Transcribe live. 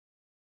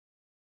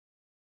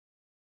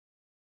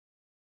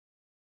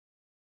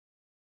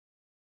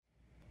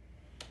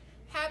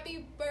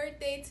Happy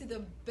birthday to the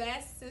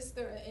best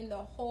sister in the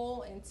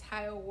whole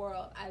entire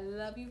world. I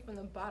love you from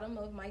the bottom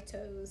of my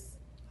toes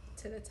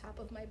to the top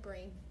of my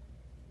brain.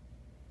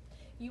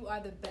 You are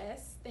the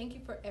best. Thank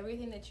you for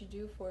everything that you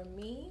do for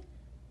me,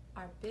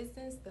 our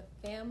business, the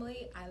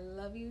family. I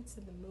love you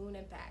to the moon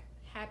and back.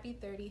 Happy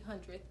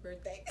 300th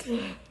birthday.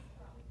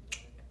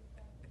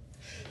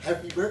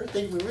 Happy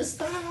birthday,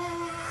 Marissa!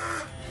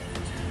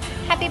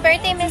 Happy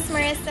birthday, Miss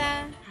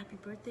Marissa. Happy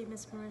birthday,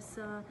 Miss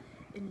Marissa.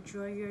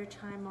 Enjoy your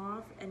time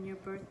off and your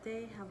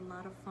birthday. Have a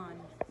lot of fun.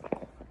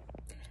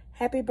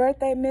 Happy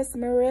birthday, Miss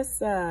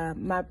Marissa.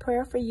 My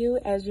prayer for you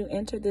as you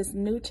enter this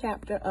new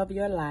chapter of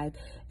your life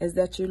is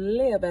that you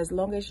live as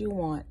long as you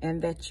want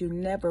and that you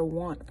never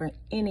want for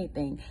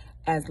anything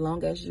as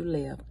long as you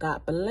live.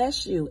 God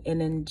bless you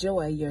and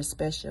enjoy your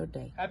special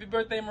day. Happy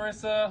birthday,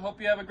 Marissa. Hope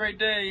you have a great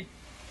day.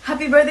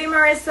 Happy birthday,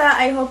 Marissa.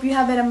 I hope you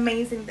have an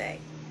amazing day.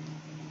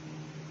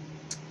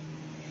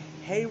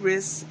 Hey,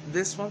 Riz,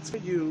 this one's for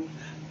you.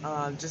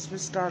 Just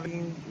Miss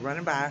Starling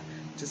running by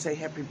to say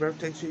happy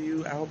birthday to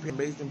you. I hope you have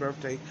an amazing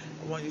birthday.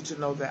 I want you to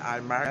know that I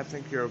admire. I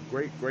think you're a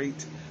great,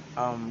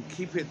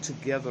 keep it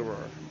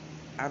togetherer.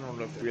 I don't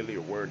know if it's really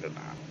a word or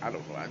not. I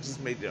don't know. I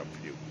just made it up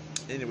for you.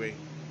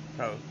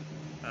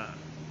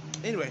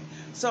 Anyway,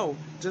 so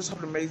just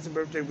have an amazing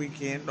birthday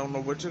weekend. Don't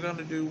know what you're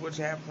gonna do, what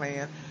you have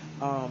planned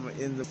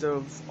in the midst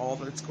of all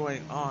that's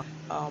going on.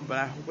 But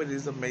I hope it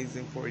is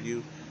amazing for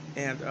you.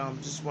 And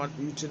just want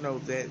you to know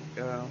that,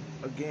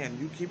 again,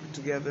 you keep it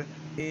together.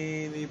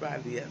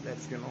 Anybody at that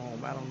funeral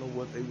home, I don't know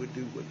what they would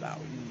do without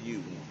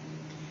you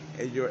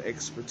and your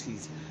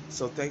expertise.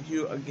 So thank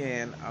you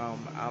again.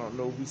 I don't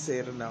know if we say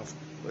it enough,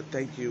 but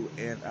thank you.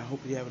 And I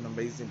hope you have an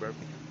amazing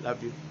birthday.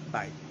 Love you.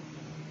 Bye.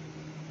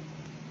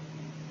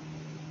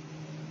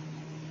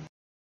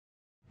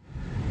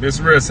 Miss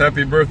Riss,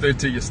 happy birthday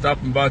to you.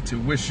 Stopping by to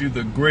wish you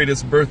the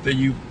greatest birthday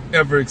you've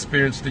ever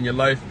experienced in your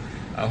life.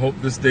 I hope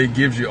this day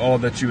gives you all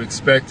that you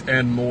expect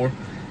and more.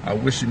 I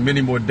wish you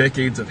many more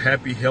decades of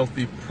happy,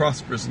 healthy,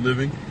 prosperous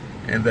living,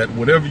 and that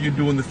whatever you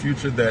do in the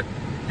future, that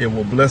it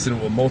will bless and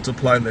it will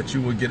multiply, and that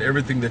you will get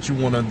everything that you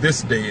want on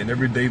this day and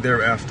every day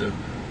thereafter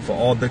for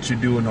all that you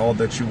do and all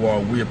that you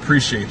are. We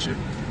appreciate you.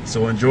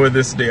 So enjoy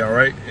this day, all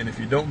right? And if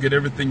you don't get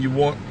everything you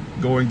want,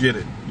 go and get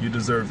it. You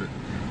deserve it.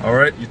 All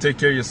right? You take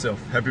care of yourself.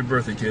 Happy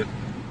birthday, kid.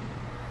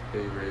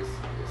 Hey, Riz. It's Ross.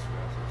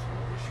 I just want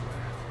to wish you a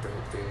happy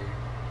birthday.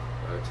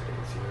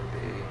 Today's your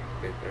day.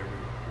 Live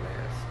every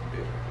last bit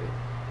of it.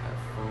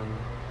 Have fun.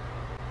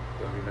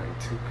 Don't be nothing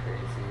too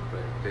crazy,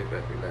 but live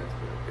every last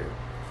bit of it.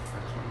 I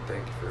just want to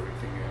thank you for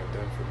everything you have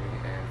done for me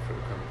and for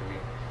the company.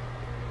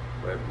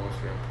 But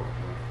mostly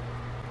importantly,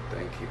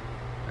 thank you.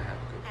 And have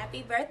a good day.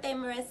 Happy birthday,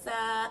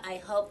 Marissa.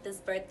 I hope this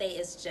birthday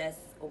is just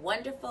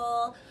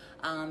wonderful.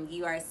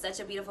 You are such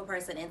a beautiful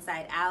person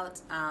inside out.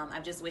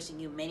 I'm just wishing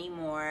you many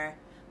more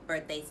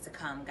birthdays to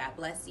come. God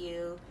bless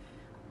you.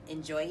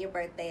 Enjoy your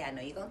birthday. I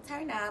know you're going to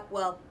turn up.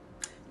 Well,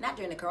 not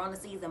during the corona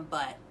season,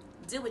 but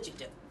do what you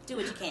do. Do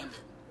what you can do.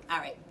 All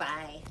right,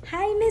 bye.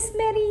 Hi, Miss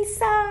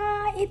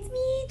Marissa. It's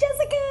me,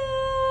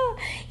 Jessica,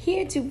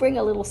 here to bring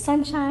a little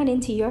sunshine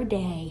into your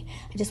day.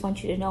 I just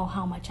want you to know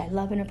how much I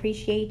love and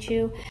appreciate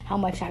you, how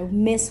much I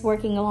miss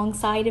working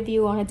alongside of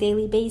you on a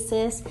daily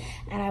basis,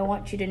 and I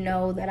want you to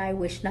know that I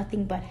wish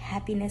nothing but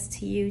happiness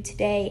to you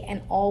today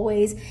and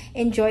always.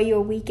 Enjoy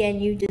your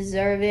weekend. You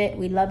deserve it.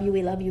 We love you.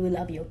 We love you. We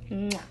love you.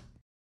 Mwah.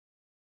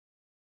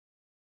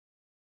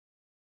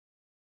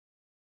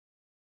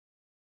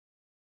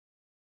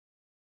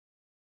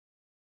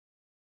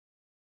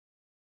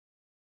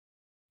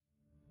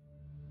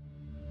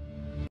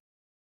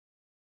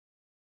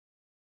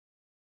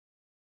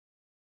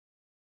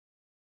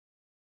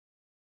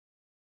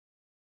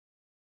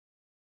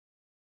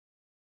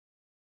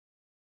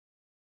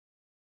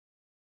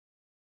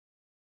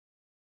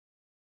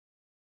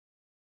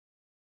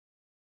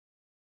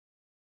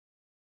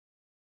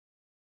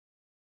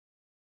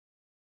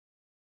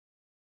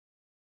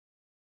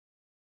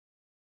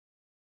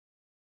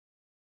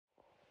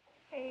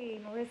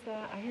 Hey,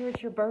 Marissa, I hear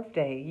it's your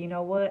birthday. You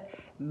know what?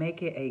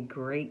 Make it a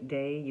great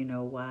day. You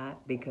know why?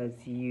 Because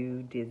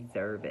you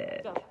deserve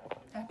it.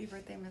 Happy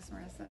birthday, Miss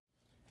Marissa.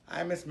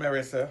 Hi, Miss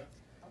Marissa.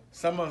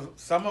 Some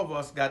of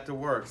us got to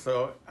work,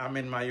 so I'm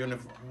in my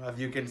uniform, as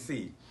you can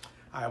see.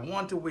 I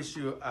want to wish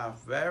you a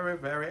very,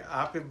 very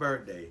happy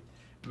birthday.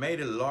 May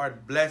the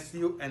Lord bless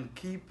you and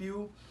keep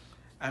you,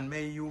 and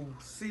may you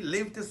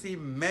live to see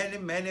many,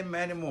 many,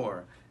 many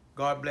more.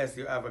 God bless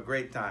you. Have a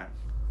great time.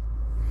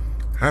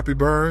 Happy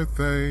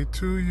birthday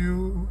to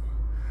you.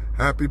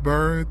 Happy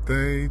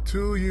birthday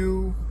to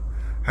you.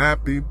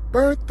 Happy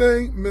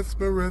birthday, Miss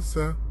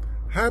Marissa.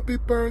 Happy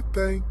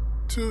birthday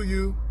to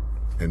you.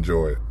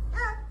 Enjoy it.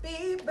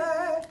 Happy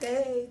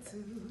birthday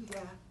to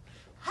ya.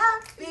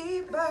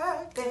 Happy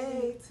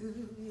birthday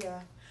to ya.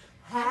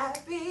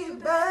 Happy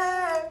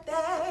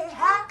birthday.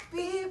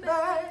 Happy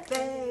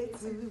birthday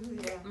to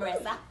ya.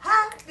 Marissa.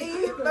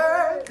 Happy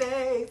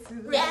birthday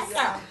to yes,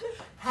 ya. sir.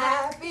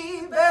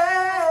 Happy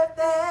birthday.